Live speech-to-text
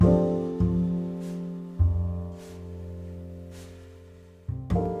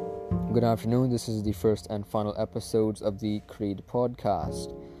Good afternoon. This is the first and final episodes of the Creed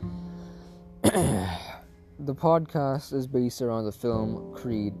podcast. The podcast is based around the film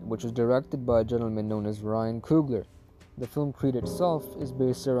Creed, which was directed by a gentleman known as Ryan Coogler. The film Creed itself is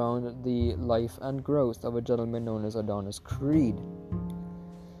based around the life and growth of a gentleman known as Adonis Creed.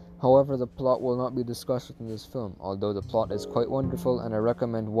 However, the plot will not be discussed within this film, although the plot is quite wonderful and I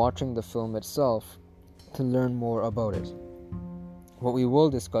recommend watching the film itself to learn more about it. What we will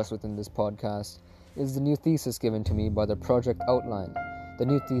discuss within this podcast is the new thesis given to me by the project outline. The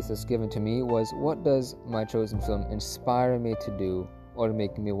new thesis given to me was, what does my chosen film inspire me to do or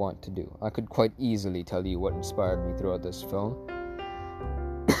make me want to do? I could quite easily tell you what inspired me throughout this film.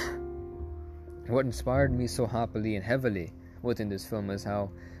 What inspired me so happily and heavily within this film is how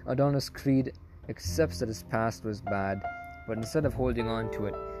Adonis Creed accepts that his past was bad, but instead of holding on to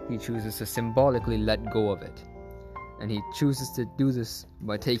it, he chooses to symbolically let go of it. And he chooses to do this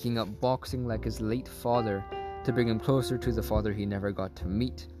by taking up boxing like his late father to bring him closer to the father he never got to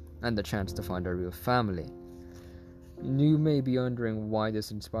meet and the chance to find a real family. You may be wondering why this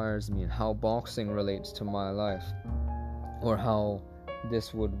inspires me and how boxing relates to my life, or how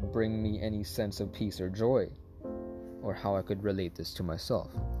this would bring me any sense of peace or joy, or how I could relate this to myself.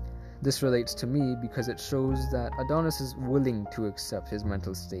 This relates to me because it shows that Adonis is willing to accept his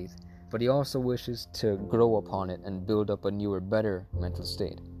mental state, but he also wishes to grow upon it and build up a newer, better mental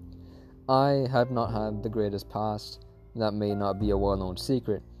state. I have not had the greatest past. That may not be a well-known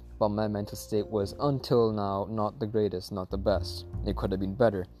secret, but my mental state was until now not the greatest, not the best. It could have been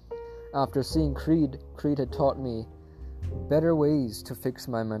better. After seeing Creed had taught me better ways to fix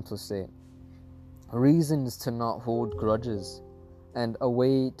my mental state, reasons to not hold grudges, and a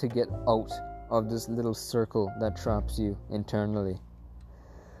way to get out of this little circle that traps you internally.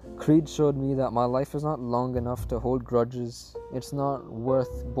 Creed showed me that my life is not long enough to hold grudges. It's not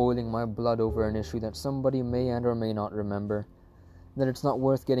worth boiling my blood over an issue that somebody may and or may not remember. That it's not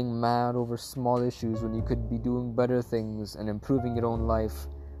worth getting mad over small issues when you could be doing better things and improving your own life,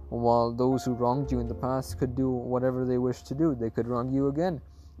 while those who wronged you in the past could do whatever they wish to do. They could wrong you again,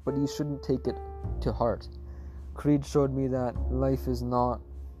 but you shouldn't take it to heart. Creed showed me that life is not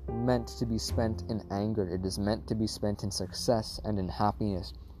meant to be spent in anger. It is meant to be spent in success and in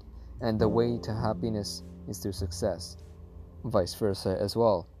happiness. And the way to happiness is through success. Vice versa as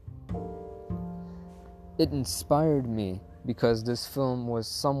well. It inspired me because this film was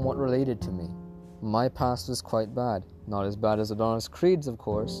somewhat related to me. My past was quite bad. Not as bad as Adonis Creed's, of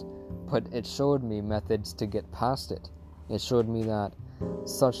course, but it showed me methods to get past it. It showed me that,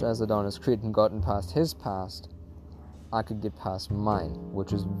 such as Adonis Creed had gotten past his past, I could get past mine,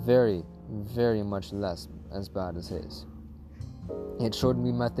 which was very, very much less as bad as his. It showed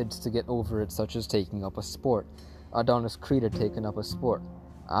me methods to get over it, such as taking up a sport. Adonis Creed had taken up a sport.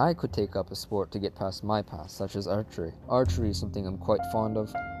 I could take up a sport to get past my past, such as archery. Archery is something I'm quite fond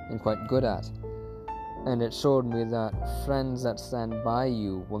of and quite good at. And it showed me that friends that stand by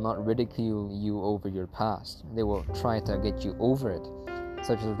you will not ridicule you over your past. They will try to get you over it,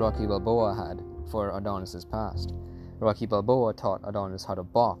 such as Rocky Balboa had for Adonis's past. Rocky Balboa taught Adonis how to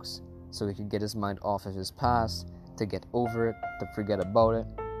box, so he could get his mind off of his past, to get over it, to forget about it,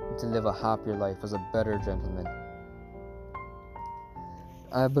 and to live a happier life as a better gentleman.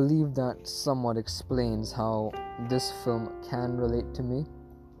 I believe that somewhat explains how this film can relate to me,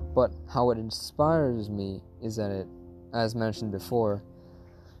 but how it inspires me is that it, as mentioned before,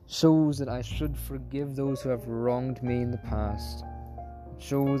 shows that I should forgive those who have wronged me in the past,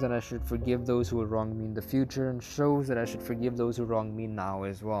 shows that I should forgive those who will wrong me in the future, and shows that I should forgive those who wrong me now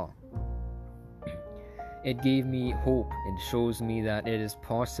as well. It gave me hope. It shows me that it is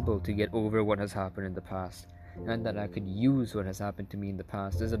possible to get over what has happened in the past, and that I could use what has happened to me in the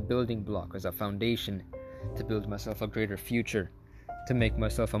past as a building block, as a foundation to build myself a greater future, to make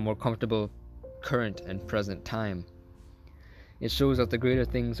myself a more comfortable current and present time. It shows that the greater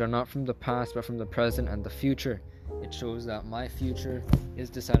things are not from the past but from the present and the future. It shows that my future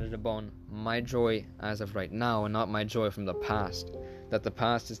is decided upon my joy as of right now and not my joy from the past. That the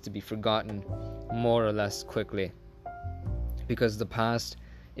past is to be forgotten more or less quickly, because the past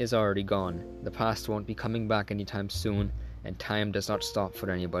is already gone. The past won't be coming back anytime soon, and time does not stop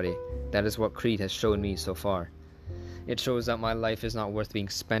for anybody. That is what Creed has shown me so far. It shows that my life is not worth being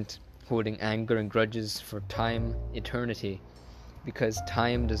spent holding anger and grudges for time, eternity, because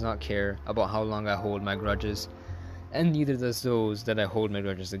time does not care about how long I hold my grudges, and neither does those that I hold my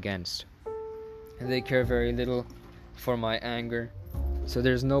grudges against. They care very little for my anger, so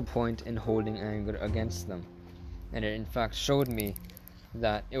there's no point in holding anger against them. And it in fact showed me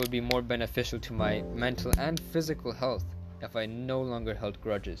that it would be more beneficial to my mental and physical health if I no longer held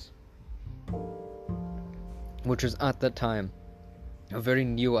grudges. which was at that time a very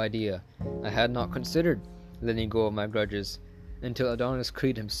new idea. I had not considered letting go of my grudges until Adonis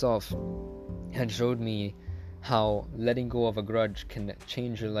Creed himself had showed me how letting go of a grudge can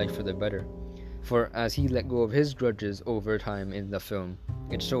change your life for the better. For as he let go of his grudges over time in the film,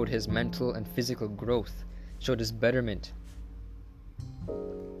 it showed his mental and physical growth, showed his betterment.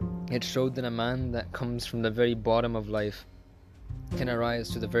 It showed that a man that comes from the very bottom of life can arise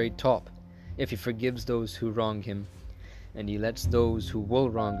to the very top if he forgives those who wrong him, and he lets those who will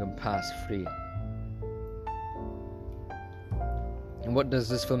wrong him pass free. And what does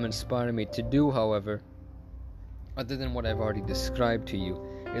this film inspire me to do, however, other than what I've already described to you,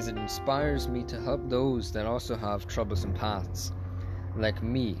 is it inspires me to help those that also have troublesome pasts, like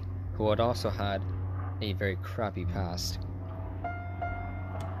me, who had also had a very crappy past.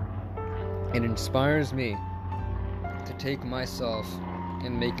 It inspires me to take myself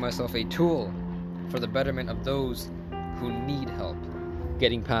and make myself a tool for the betterment of those who need help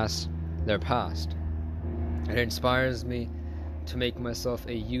getting past their past. It inspires me to make myself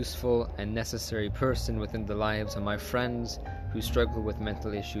a useful and necessary person within the lives of my friends who struggle with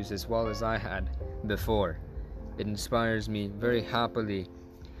mental issues as well as I had before. It inspires me very happily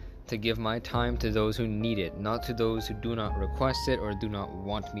to give my time to those who need it, not to those who do not request it or do not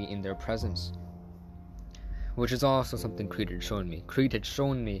want me in their presence. Which is also something Creed had shown me. Creed had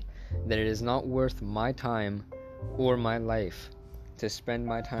shown me that it is not worth my time or my life to spend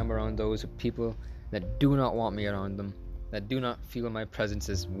my time around those people that do not want me around them, that do not feel my presence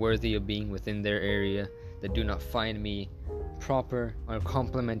is worthy of being within their area, that do not find me proper or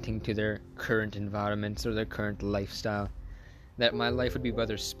complementing to their current environments or their current lifestyle. That my life would be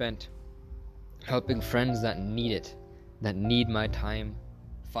better spent helping friends that need it, that need my time,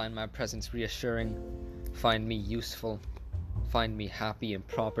 find my presence reassuring, find me useful, find me happy and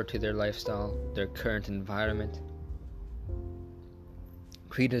proper to their lifestyle, their current environment.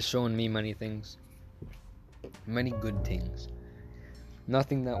 Creed has shown me many things, many good things,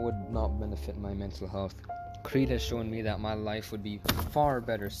 nothing that would not benefit my mental health. Creed has shown me that my life would be far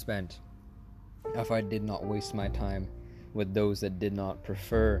better spent if I did not waste my time with those that did not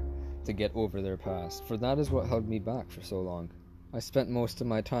prefer to get over their past, for that is what held me back for so long. I spent most of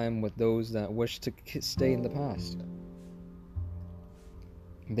my time with those that wished to stay in the past.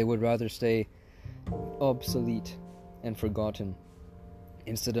 They would rather stay obsolete and forgotten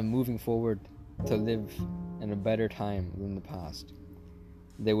instead of moving forward to live in a better time than the past.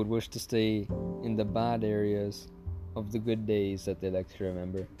 They would wish to stay in the bad areas of the good days that they like to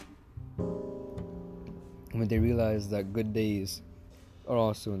remember, when they realize that good days are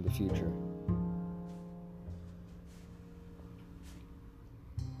also in the future.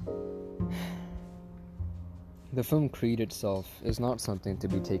 The film Creed itself is not something to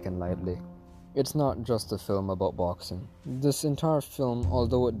be taken lightly. It's not just a film about boxing. This entire film,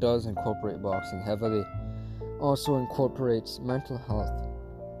 although it does incorporate boxing heavily, also incorporates mental health,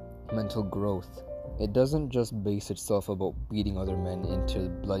 mental growth. It doesn't just base itself about beating other men into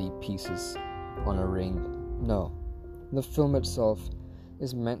bloody pieces on a ring. No, the film itself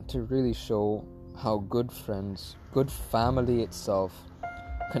is meant to really show how good friends, good family itself,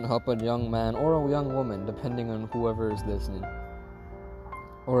 can help a young man or a young woman, depending on whoever is listening,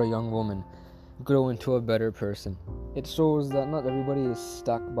 or a young woman, grow into a better person. It shows that not everybody is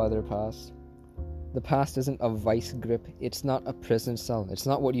stuck by their past. The past isn't a vice grip, it's not a prison cell, it's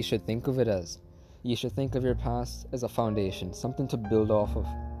not what you should think of it as. You should think of your past as a foundation, something to build off of,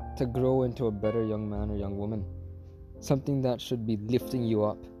 to grow into a better young man or young woman. Something that should be lifting you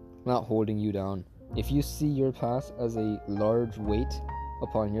up, not holding you down. If you see your past as a large weight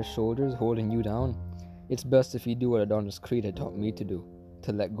upon your shoulders holding you down, it's best if you do what Adonis Creed had taught me to do,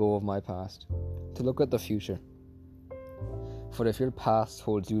 to let go of my past, to look at the future. For if your past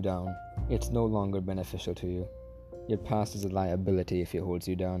holds you down, it's no longer beneficial to you. Your past is a liability if it holds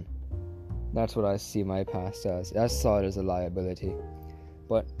you down. That's what I see my past as. I saw it as a liability.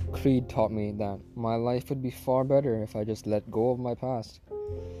 But Creed taught me that my life would be far better if I just let go of my past.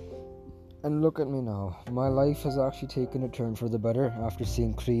 And look at me now. My life has actually taken a turn for the better after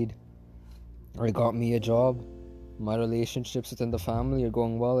seeing Creed. I got me a job. My relationships within the family are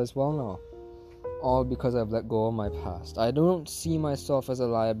going well as well now. All because I've let go of my past. I don't see myself as a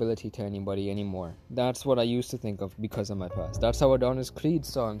liability to anybody anymore. That's what I used to think of because of my past. That's how Adonis Creed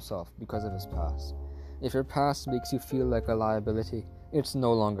saw himself because of his past. If your past makes you feel like a liability, it's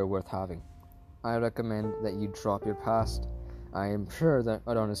no longer worth having. I recommend that you drop your past. I am sure that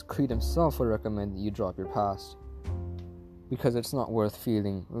Adonis Creed himself would recommend that you drop your past, because it's not worth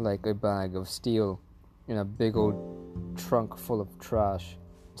feeling like a bag of steel in a big old trunk full of trash.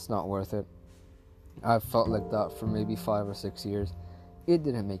 It's not worth it. I felt like that for maybe 5 or 6 years. It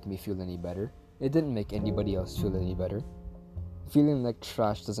didn't make me feel any better. It didn't make anybody else feel any better. Feeling like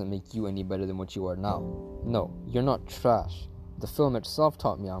trash doesn't make you any better than what you are now. No, you're not trash. The film itself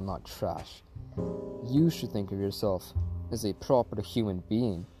taught me I'm not trash. You should think of yourself as a proper human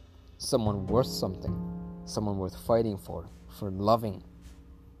being, someone worth something, someone worth fighting for loving,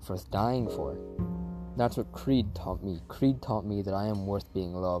 for dying for. That's what Creed taught me. Creed taught me that I am worth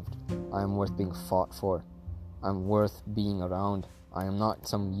being loved. I am worth being fought for. I'm worth being around. I am not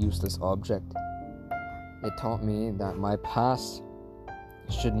some useless object. It taught me that my past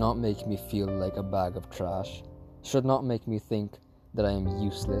should not make me feel like a bag of trash, should not make me think that I am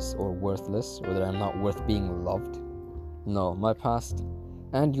useless or worthless, or that I'm not worth being loved. No, my past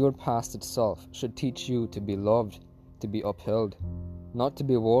and your past itself should teach you to be loved, to be upheld, not to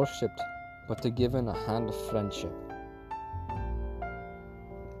be worshipped, but to give in a hand of friendship.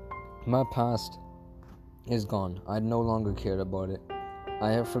 My past is gone. I no longer care about it.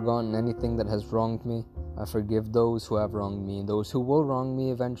 I have forgotten anything that has wronged me. I forgive those who have wronged me and those who will wrong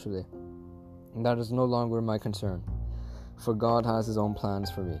me eventually. And that is no longer my concern, for God has His own plans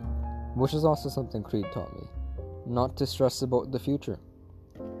for me, which is also something Creed taught me. Not to stress about the future,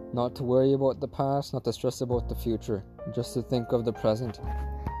 not to worry about the past, not to stress about the future, just to think of the present.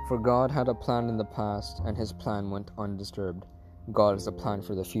 For God had a plan in the past, and His plan went undisturbed. God has a plan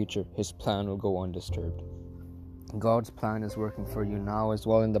for the future. His plan will go undisturbed. God's plan is working for you now as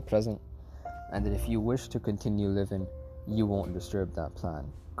well in the present, and that if you wish to continue living, you won't disturb that plan,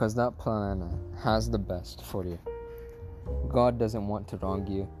 because that plan has the best for you. God doesn't want to wrong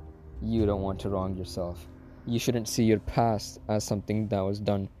you. You don't want to wrong yourself. You shouldn't see your past as something that was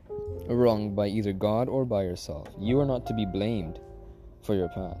done wrong by either God or by yourself. You are not to be blamed for your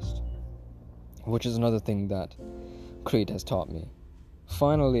past, which is another thing that Creed has taught me.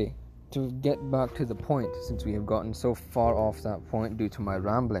 Finally, to get back to the point, since we have gotten so far off that point due to my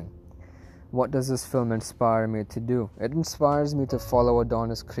rambling, what does this film inspire me to do? It inspires me to follow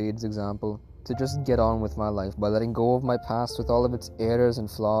Adonis Creed's example, to just get on with my life by letting go of my past with all of its errors and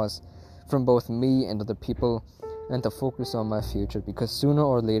flaws from both me and other people, and to focus on my future, because sooner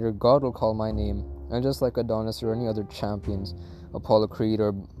or later God will call my name, and just like Adonis or any other champions, Apollo Creed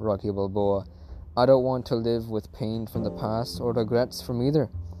or Rocky Balboa, I don't want to live with pain from the past or regrets from either,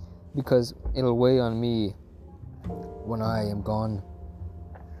 because it'll weigh on me when I am gone.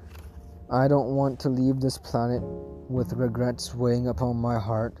 I don't want to leave this planet with regrets weighing upon my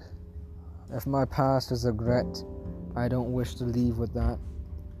heart. If my past is a regret, I don't wish to leave with that.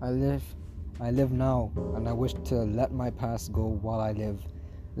 I live now, and I wish to let my past go while I live.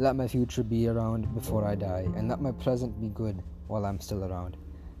 Let my future be around before I die, and let my present be good while I'm still around.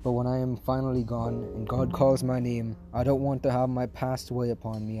 But when I am finally gone, and God calls my name, I don't want to have my past weigh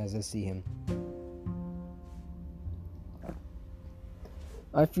upon me as I see Him.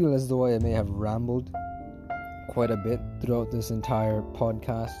 I feel as though I may have rambled quite a bit throughout this entire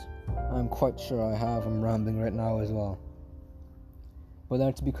podcast. I'm quite sure I have. I'm rambling right now as well. But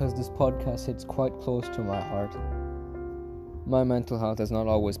that's because this podcast hits quite close to my heart. My mental health has not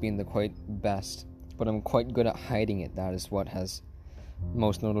always been the quite best, but I'm quite good at hiding it. That is what has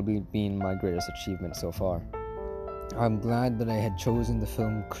most notably been my greatest achievement so far. I'm glad that I had chosen the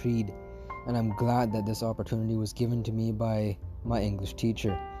film Creed, and I'm glad that this opportunity was given to me by my English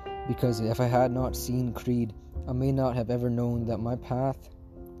teacher, because if I had not seen Creed, I may not have ever known that my path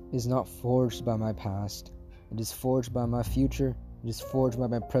is not forged by my past. It is forged by my future. It is forged by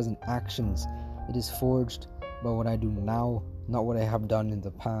my present actions. It is forged by what I do now, not what I have done in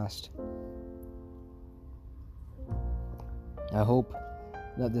the past. I hope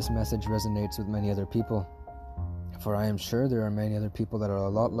that this message resonates with many other people, for I am sure there are many other people that are a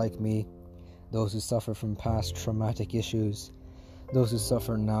lot like me, those who suffer from past traumatic issues, those who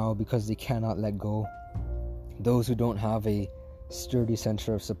suffer now because they cannot let go, those who don't have a sturdy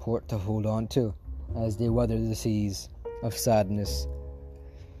center of support to hold on to as they weather the seas of sadness.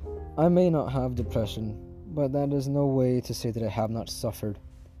 I may not have depression, but that is no way to say that I have not suffered.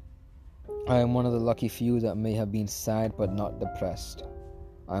 I am one of the lucky few that may have been sad but not depressed.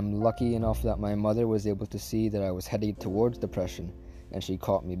 I'm lucky enough that my mother was able to see that I was heading towards depression, and she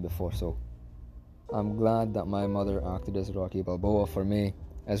caught me before so. I'm glad that my mother acted as Rocky Balboa for me,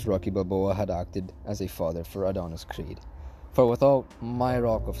 as Rocky Balboa had acted as a father for Adonis Creed. For without my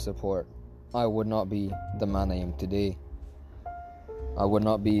rock of support, I would not be the man I am today. I would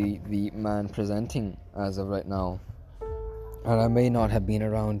not be the man presenting as of right now. And I may not have been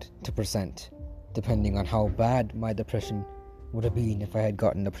around to present, depending on how bad my depression would have been if I had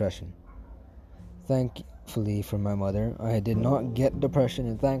gotten depression. Thank thankfully for my mother, I did not get depression,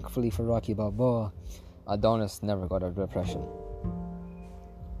 and thankfully for Rocky Balboa, Adonis never got a depression.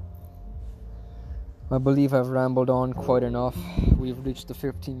 I believe I've rambled on quite enough. We've reached the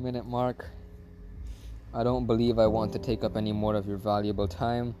 15-minute mark. I don't believe I want to take up any more of your valuable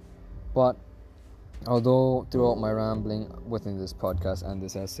time, but although throughout my rambling within this podcast and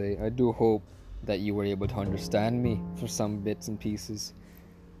this essay, I do hope that you were able to understand me for some bits and pieces,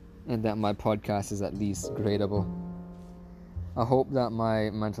 and that my podcast is at least gradable. I hope that my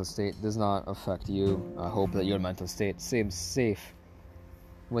mental state does not affect you. I hope that your mental state stays safe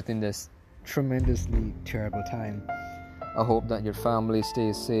within this tremendously terrible time. I hope that your family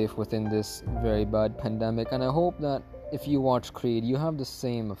stays safe within this very bad pandemic, and I hope that if you watch Creed, you have the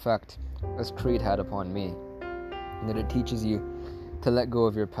same effect as Creed had upon me, and that it teaches you to let go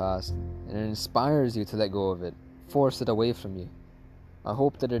of your past, and it inspires you to let go of it, force it away from you. I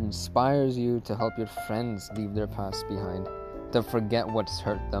hope that it inspires you to help your friends leave their past behind, to forget what's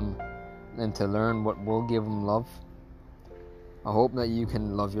hurt them, and to learn what will give them love. I hope that you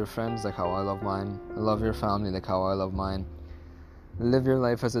can love your friends like how I love mine, love your family like how I love mine. Live your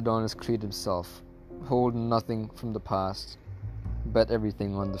life as Adonis Creed himself. Hold nothing from the past, bet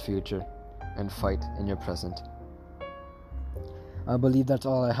everything on the future, and fight in your present. I believe that's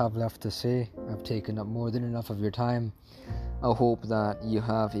all I have left to say. I've taken up more than enough of your time. I hope that you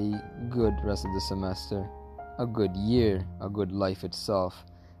have a good rest of the semester, a good year, a good life itself,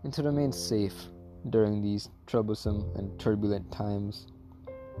 and to remain safe during these troublesome and turbulent times.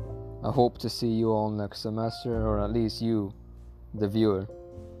 I hope to see you all next semester, or at least you, the viewer.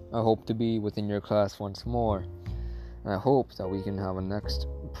 I hope to be within your class once more. And I hope that we can have a next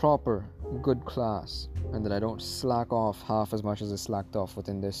proper, good class, and that I don't slack off half as much as I slacked off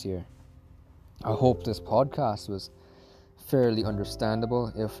within this year. I hope this podcast was fairly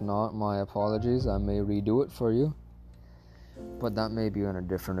understandable. If not, my apologies. I may redo it for you, but that may be on a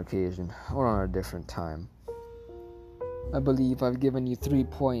different occasion or on a different time. I believe I've given you 3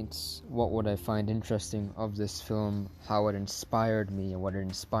 points. What would I find interesting of this film, how it inspired me, and what it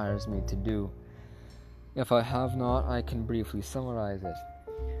inspires me to do. If I have not, I can briefly summarize it.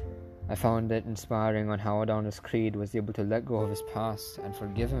 I found it inspiring on how Adonis Creed was able to let go of his past and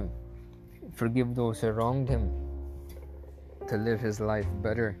forgive those who wronged him, to live his life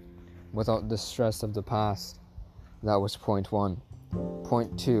better without the stress of the past. That was point 1.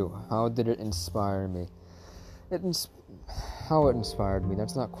 Point 2, how did it inspire me? How it inspired me,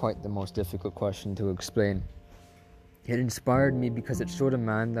 that's not quite the most difficult question to explain. It inspired me because it showed a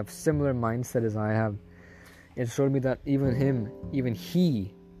man of similar mindset as I have. It showed me that even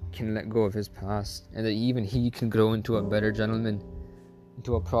he can let go of his past, and that even he can grow into a better gentleman,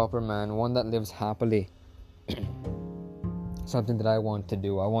 into a proper man, one that lives happily. Something that I want to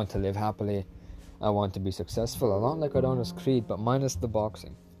do. I want to live happily. I want to be successful, a lot like Adonis Creed, but minus the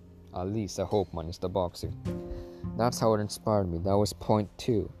boxing. At least I hope minus the boxing. That's how it inspired me. That was point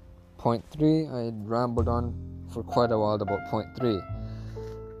 2. Point 3, I rambled on for quite a while about point 3.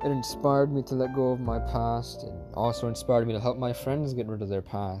 It inspired me to let go of my past. It also inspired me to help my friends get rid of their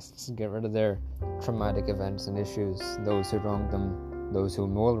pasts, get rid of their traumatic events and issues, those who wronged them, those who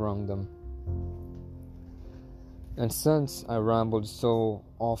will wrong them. And since I rambled so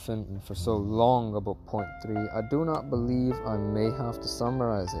often and for so long about point 3, I do not believe I may have to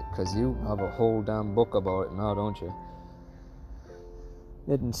summarize it, because you have a whole damn book about it now, don't you?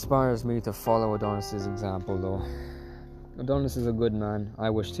 It inspires me to follow Adonis' example, though. Adonis is a good man. I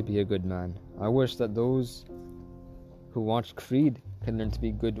wish to be a good man. I wish that those who watch Creed can learn to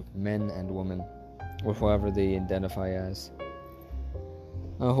be good men and women, or whoever they identify as.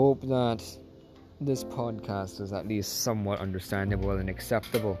 I hope that this podcast is at least somewhat understandable and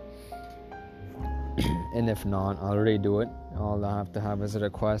acceptable. And if not, I'll redo it. All I have to have is a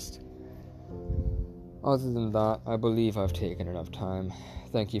request. Other than that, I believe I've taken enough time.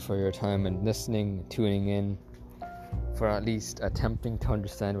 Thank you for your time and listening, tuning in, for at least attempting to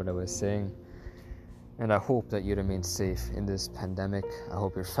understand what I was saying. And I hope that you remain safe in this pandemic. I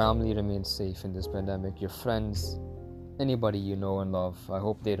hope your family remains safe in this pandemic. Your friends, anybody you know and love, I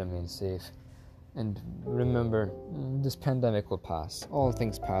hope they remain safe. And remember, this pandemic will pass. All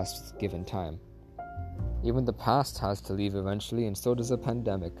things pass given time. Even the past has to leave eventually, and so does the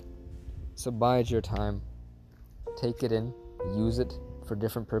pandemic. So bide your time. Take it in. Use it for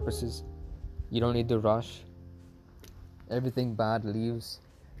different purposes. You don't need to rush. Everything bad leaves.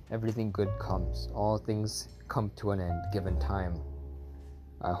 Everything good comes. All things come to an end given time.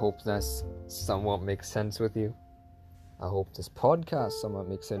 I hope this somewhat makes sense with you. I hope this podcast somewhat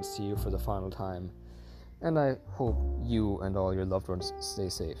makes sense to you for the final time. And I hope you and all your loved ones stay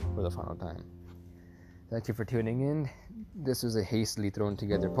safe for the final time. Thank you for tuning in. This was a hastily thrown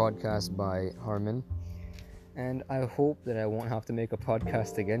together podcast by Harman. And I hope that I won't have to make a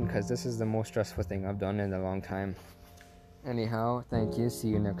podcast again, because this is the most stressful thing I've done in a long time. Anyhow, thank you. See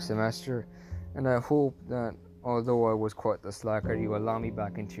you next semester. And I hope that although I was quite the slacker, you allow me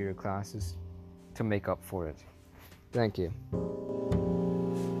back into your classes to make up for it. Thank you.